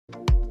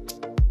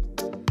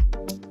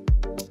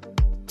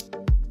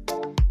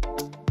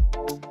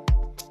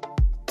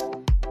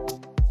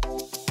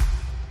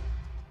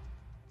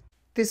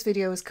This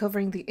video is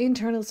covering the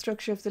internal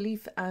structure of the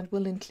leaf and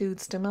will include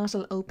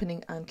stomatal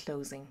opening and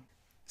closing.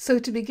 So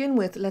to begin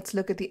with, let's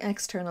look at the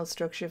external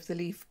structure of the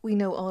leaf. We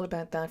know all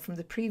about that from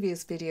the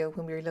previous video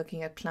when we were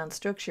looking at plant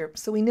structure.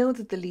 So we know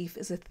that the leaf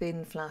is a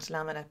thin, flat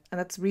lamina, and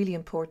that's really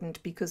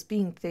important because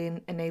being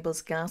thin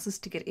enables gases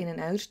to get in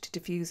and out, to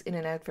diffuse in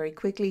and out very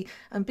quickly,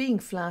 and being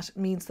flat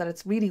means that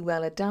it's really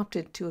well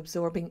adapted to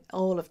absorbing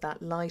all of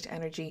that light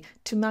energy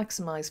to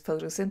maximize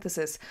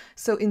photosynthesis.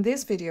 So in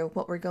this video,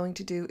 what we're going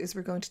to do is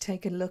we're going to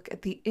take a look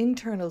at the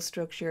internal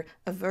structure,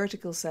 a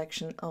vertical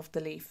section of the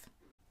leaf.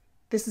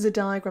 This is a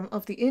diagram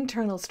of the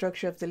internal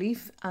structure of the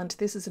leaf, and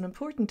this is an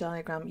important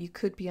diagram. You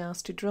could be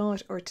asked to draw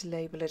it or to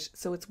label it,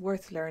 so it's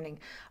worth learning.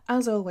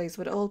 As always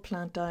with all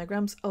plant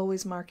diagrams,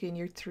 always mark in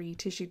your three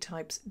tissue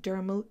types: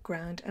 dermal,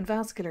 ground and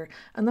vascular,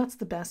 and that's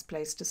the best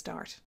place to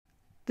start.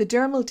 The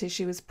dermal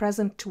tissue is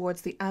present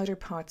towards the outer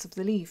parts of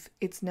the leaf.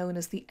 It's known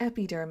as the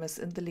epidermis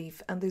in the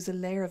leaf, and there's a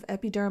layer of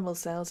epidermal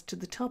cells to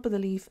the top of the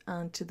leaf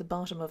and to the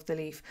bottom of the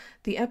leaf.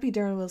 The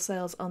epidermal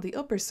cells on the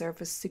upper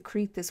surface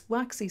secrete this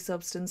waxy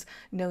substance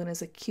known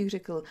as a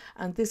cuticle,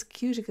 and this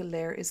cuticle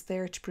layer is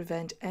there to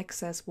prevent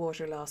excess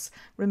water loss.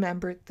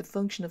 Remember, the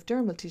function of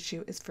dermal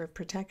tissue is for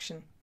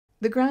protection.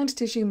 The ground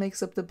tissue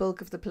makes up the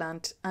bulk of the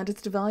plant, and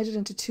it's divided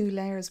into two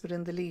layers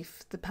within the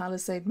leaf, the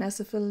palisade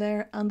mesophyll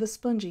layer and the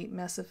spongy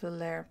mesophyll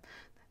layer.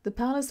 The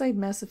palisade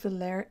mesophyll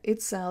layer,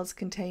 its cells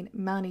contain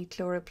many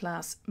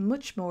chloroplasts,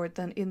 much more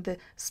than in the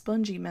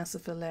spongy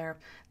mesophyll layer.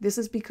 This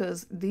is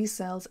because these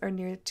cells are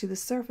near to the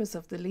surface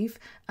of the leaf,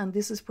 and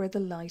this is where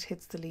the light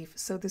hits the leaf.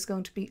 So there's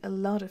going to be a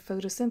lot of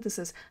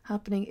photosynthesis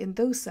happening in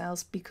those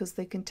cells because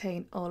they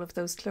contain all of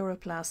those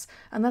chloroplasts,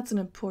 and that's an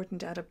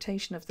important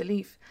adaptation of the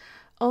leaf.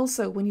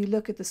 Also, when you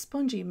look at the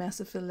spongy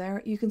mesophyll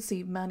layer, you can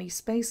see many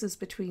spaces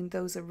between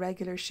those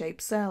irregular shaped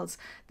cells.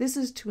 This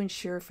is to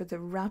ensure for the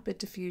rapid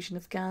diffusion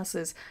of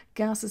gases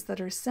that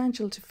are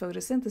essential to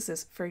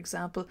photosynthesis. For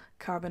example,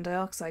 carbon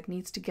dioxide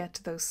needs to get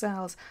to those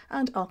cells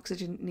and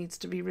oxygen needs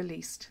to be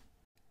released.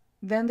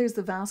 Then there's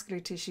the vascular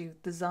tissue,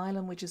 the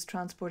xylem, which is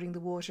transporting the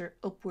water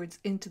upwards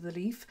into the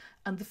leaf,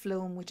 and the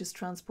phloem, which is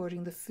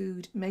transporting the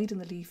food made in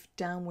the leaf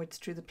downwards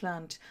through the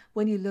plant.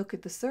 When you look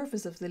at the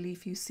surface of the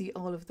leaf, you see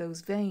all of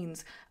those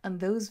veins, and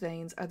those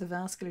veins are the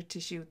vascular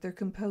tissue. They're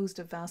composed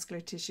of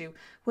vascular tissue.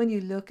 When you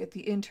look at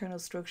the internal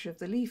structure of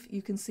the leaf,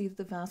 you can see that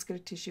the vascular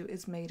tissue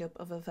is made up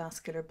of a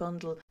vascular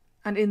bundle.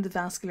 And in the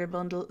vascular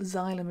bundle,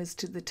 xylem is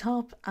to the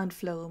top and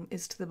phloem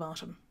is to the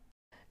bottom.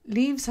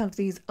 Leaves have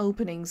these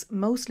openings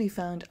mostly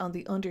found on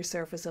the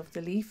undersurface of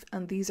the leaf,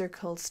 and these are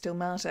called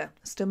stomata.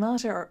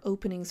 Stomata are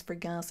openings for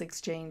gas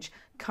exchange.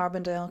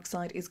 Carbon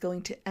dioxide is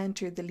going to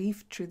enter the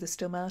leaf through the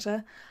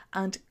stomata,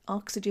 and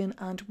oxygen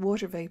and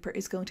water vapour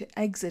is going to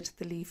exit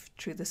the leaf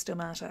through the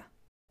stomata.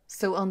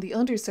 So on the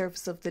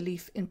undersurface of the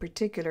leaf in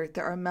particular,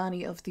 there are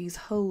many of these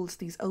holes,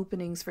 these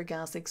openings for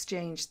gas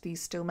exchange,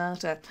 these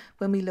stomata.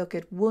 When we look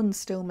at one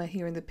stoma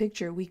here in the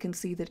picture, we can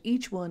see that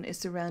each one is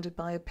surrounded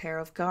by a pair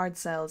of guard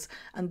cells,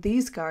 and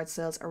these guard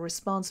cells are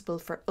responsible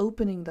for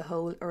opening the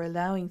hole or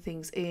allowing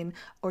things in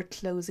or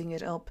closing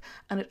it up.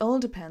 And it all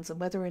depends on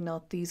whether or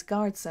not these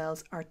guard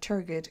cells are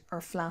turgid or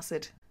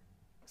flaccid.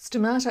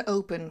 Stomata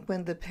open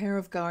when the pair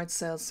of guard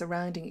cells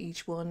surrounding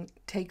each one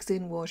takes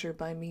in water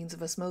by means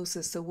of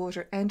osmosis. So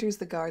water enters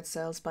the guard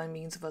cells by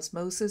means of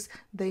osmosis.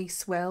 They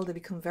swell, they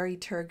become very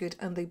turgid,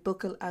 and they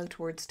buckle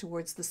outwards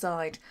towards the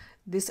side.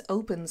 This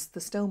opens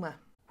the stoma.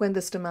 When the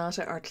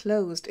stomata are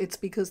closed, it's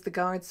because the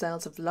guard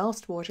cells have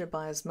lost water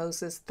by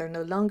osmosis. They're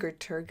no longer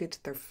turgid,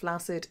 they're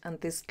flaccid, and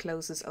this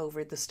closes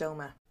over the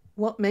stoma.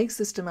 What makes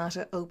the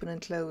stomata open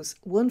and close?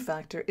 One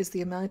factor is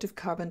the amount of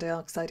carbon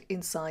dioxide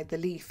inside the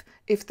leaf.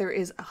 If there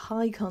is a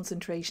high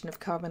concentration of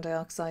carbon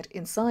dioxide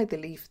inside the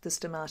leaf, the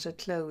stomata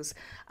close.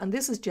 And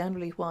this is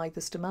generally why the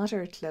stomata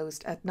are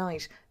closed at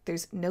night.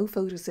 There's no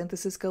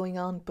photosynthesis going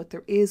on, but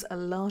there is a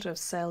lot of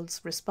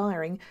cells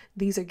respiring.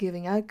 These are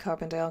giving out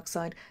carbon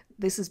dioxide.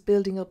 This is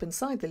building up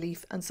inside the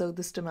leaf, and so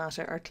the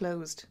stomata are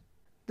closed.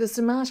 The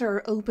stomata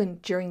are open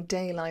during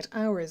daylight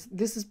hours.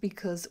 This is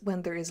because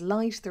when there is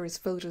light, there is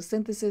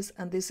photosynthesis,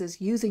 and this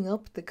is using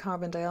up the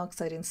carbon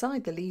dioxide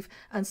inside the leaf,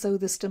 and so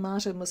the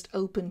stomata must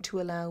open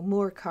to allow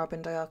more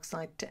carbon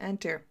dioxide to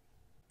enter.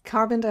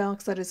 Carbon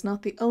dioxide is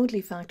not the only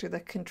factor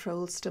that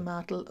controls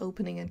stomatal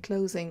opening and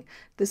closing.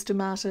 The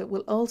stomata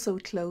will also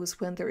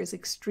close when there is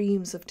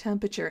extremes of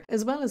temperature.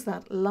 As well as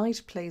that,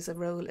 light plays a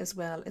role as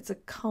well. It's a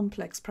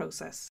complex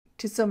process.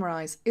 To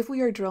summarise, if we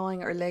are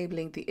drawing or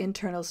labelling the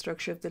internal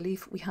structure of the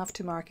leaf, we have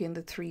to mark in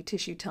the three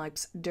tissue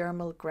types: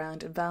 dermal,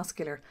 ground and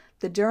vascular.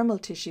 The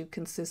dermal tissue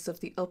consists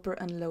of the upper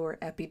and lower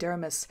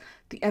epidermis.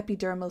 The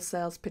epidermal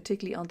cells,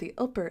 particularly on the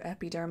upper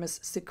epidermis,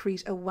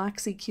 secrete a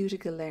waxy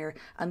cuticle layer,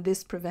 and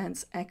this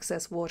prevents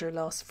excess water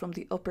loss from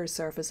the upper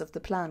surface of the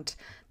plant.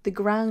 The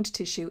ground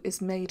tissue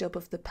is made up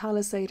of the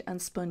palisade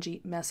and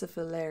spongy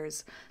mesophyll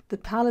layers. The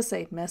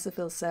palisade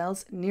mesophyll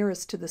cells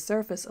nearest to the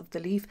surface of the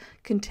leaf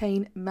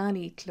contain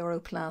many chloroplasts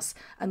chloroplasts,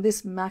 and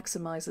this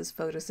maximizes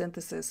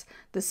photosynthesis.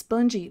 The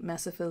spongy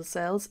mesophyll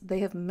cells, they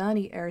have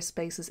many air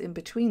spaces in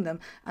between them,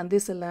 and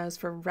this allows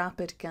for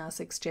rapid gas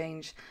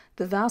exchange.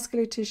 The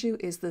vascular tissue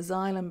is the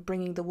xylem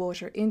bringing the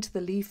water into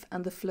the leaf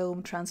and the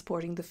phloem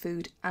transporting the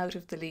food out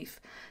of the leaf.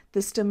 The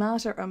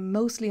stomata are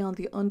mostly on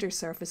the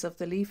undersurface of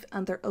the leaf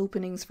and they're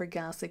openings for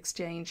gas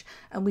exchange,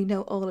 and we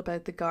know all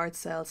about the guard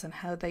cells and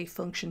how they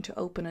function to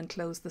open and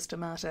close the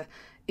stomata.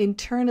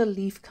 Internal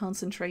leaf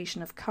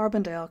concentration of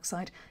carbon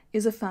dioxide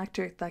is a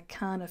factor that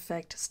can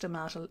affect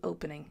stomatal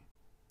opening.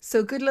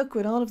 So good luck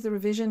with all of the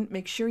revision.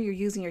 Make sure you're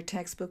using your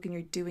textbook and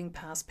you're doing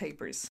past papers.